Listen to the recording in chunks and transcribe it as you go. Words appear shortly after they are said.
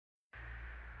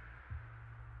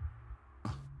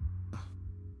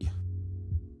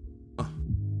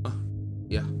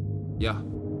Yeah, yeah,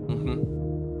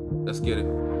 let's get it.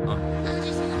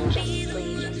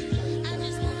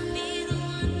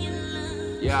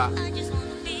 Yeah,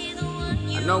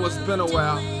 I know it's been a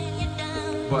while,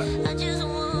 but I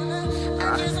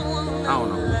don't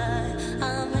know.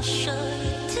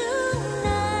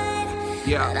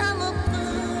 Yeah,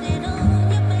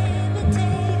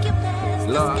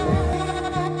 love.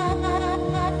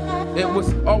 It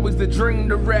was always the dream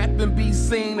to rap and be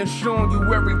seen and showing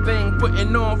you everything,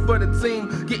 putting on for the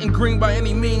team, getting green by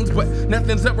any means, but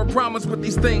nothing's ever promised with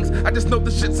these things. I just know the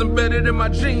shit's embedded in my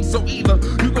genes, so either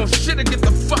you gon' shit or get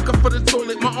the fuck up for the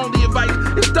toilet. My only advice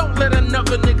is don't let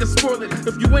another nigga spoil it.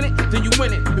 If you win it, then you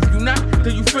win it. If you not,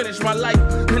 then you finish. My life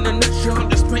in a nutshell, I'm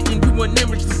just painting you an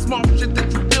image. The small shit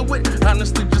that you deal with,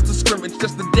 honestly just a scrimmage,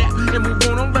 just adapt and move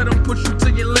on. Don't let them push you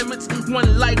to your limits.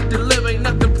 One life to live, ain't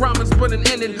nothing promised but an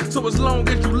ending. So as long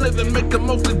as you live and make the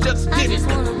most of just get it. I just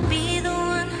wanna be the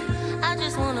one. I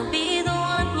just wanna be the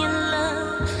one you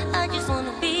love. I just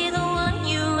wanna be the one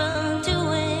you run to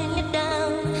when you're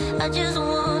down. I just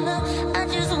wanna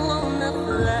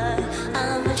fly.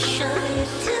 I'ma show you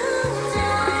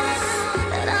tonight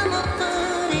that I'ma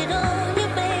put it on you,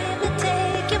 baby.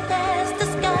 Take you past the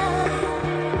sky.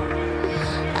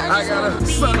 I got a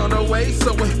son on the way,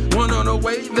 so with one on the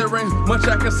way, there ain't much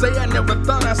I can say. I never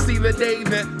thought I'd see the day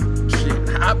that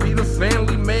I be the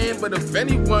family man, but if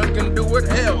anyone can do it,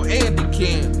 hell, Andy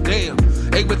can. Damn.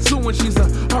 8 with 2 and she's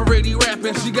already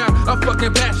rapping. She got a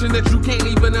fucking passion that you can't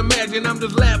even imagine. I'm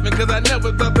just laughing cause I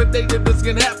never thought the day that this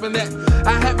can happen. That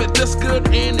I have it this good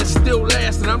and it's still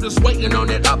lasting. I'm just waiting on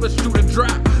that other shoe to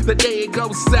drop. The day it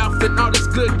goes south and all this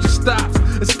good just stops.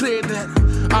 It's clear that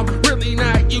I'm really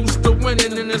not used to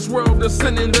winning in this world of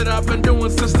sinning that I've been doing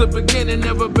since the beginning.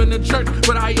 Never been to church,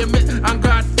 but I admit I'm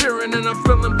God-fearing and I'm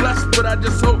feeling blessed. But I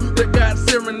just hope that God's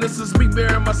hearing this is me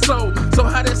bearing my soul. So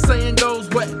how this saying goes,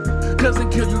 what doesn't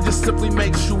kill you just simply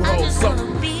makes you whole. I just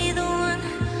wanna be the one.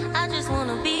 I just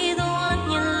wanna be the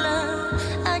one you love.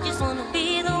 I just wanna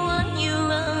be the one you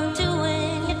run to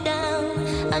when you're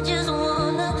down. I just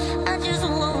wanna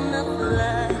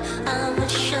fly. I'ma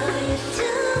show you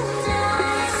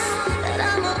tonight that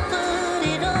I'ma put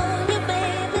it on you,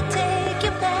 baby. Take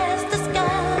you past the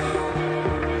sky.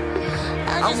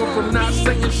 I went from not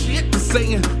saying shit to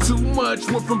saying too much.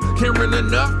 Went from caring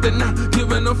enough to not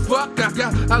giving a fuck. I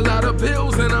got a lot of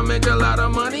bills and I make a lot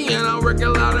of money and I work a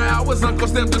lot of hours. Uncle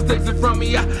Sam just takes it from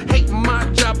me. I hate my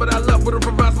job, but I love what it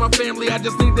provides my family. I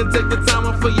just need to take the time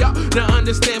out for y'all to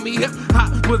understand me. Hip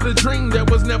hop was a dream, there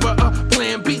was never a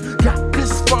plan B. Got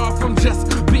this far from just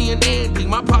being Andy.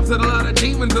 My pops had a lot of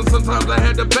demons and sometimes I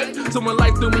had to pay. So when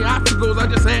life threw me obstacles, I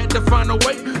just had to find a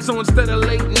way. So instead of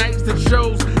late nights and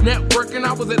shows, networking,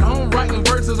 I was at home writing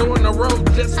verses or on the road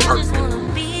just I working. just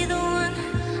wanna be the one.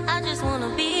 I just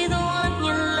wanna be the one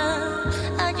you love.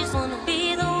 I just wanna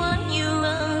be the one you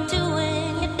run to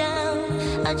when you're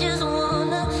down. I just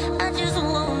wanna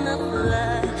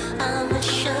fly. I'ma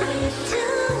show you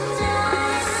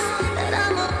tonight that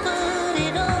I'ma put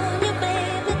it on you,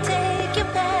 baby. Take you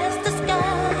past the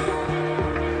sky.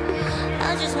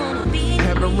 I just wanna be.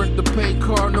 Haven't rent the pay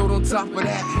car note on top of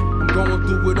that. I'm going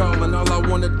through it all and all I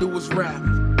wanna do is rap.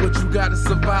 But you gotta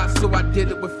survive, so I did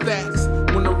it with facts.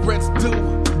 When the rent's due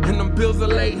and them bills are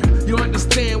late, you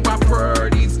understand why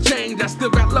priorities change. I still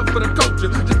got love for the culture,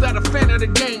 just not a fan of the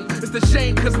game. It's the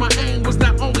shame, cause my aim was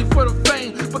not only for the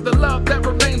fame, but the love that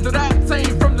remains that I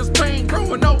obtained from this pain.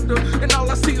 Growing older, and all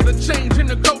I see is a change in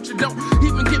the culture. Don't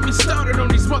even get me started on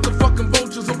these motherfucking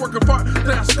vultures. A work of art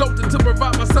that I sculpted to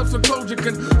provide myself some closure.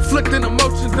 Conflicting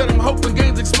emotions that I'm hoping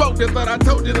gains exposure. Thought I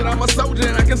told you that I'm a soldier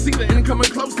and I can see the end coming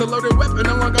closer. Loaded weapon,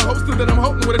 no longer hosted that I'm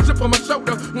holding with a chip on my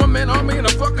shoulder. One man army and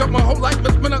I fuck up. My whole life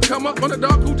has been a come up on a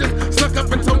dog who just snuck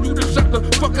up and told you to shut the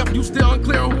fuck up. You still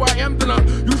unclear on who I am, then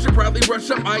you should probably brush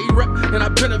up. I rep and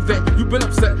I've been a vet. You've been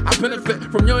upset, I benefit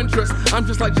from your interest. I'm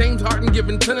just like James Harden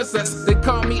giving tennis sets. They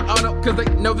call me Otto cause they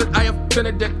know that I have been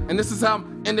a dick. And this is how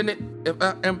I'm ending it. If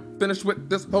I am finished with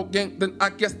this whole game, then I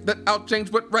guess that I'll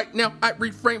change. But right now, I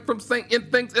refrain from saying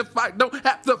things if I don't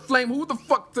have the flame. Who the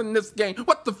fuck's in this game?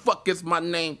 What the fuck is my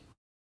name?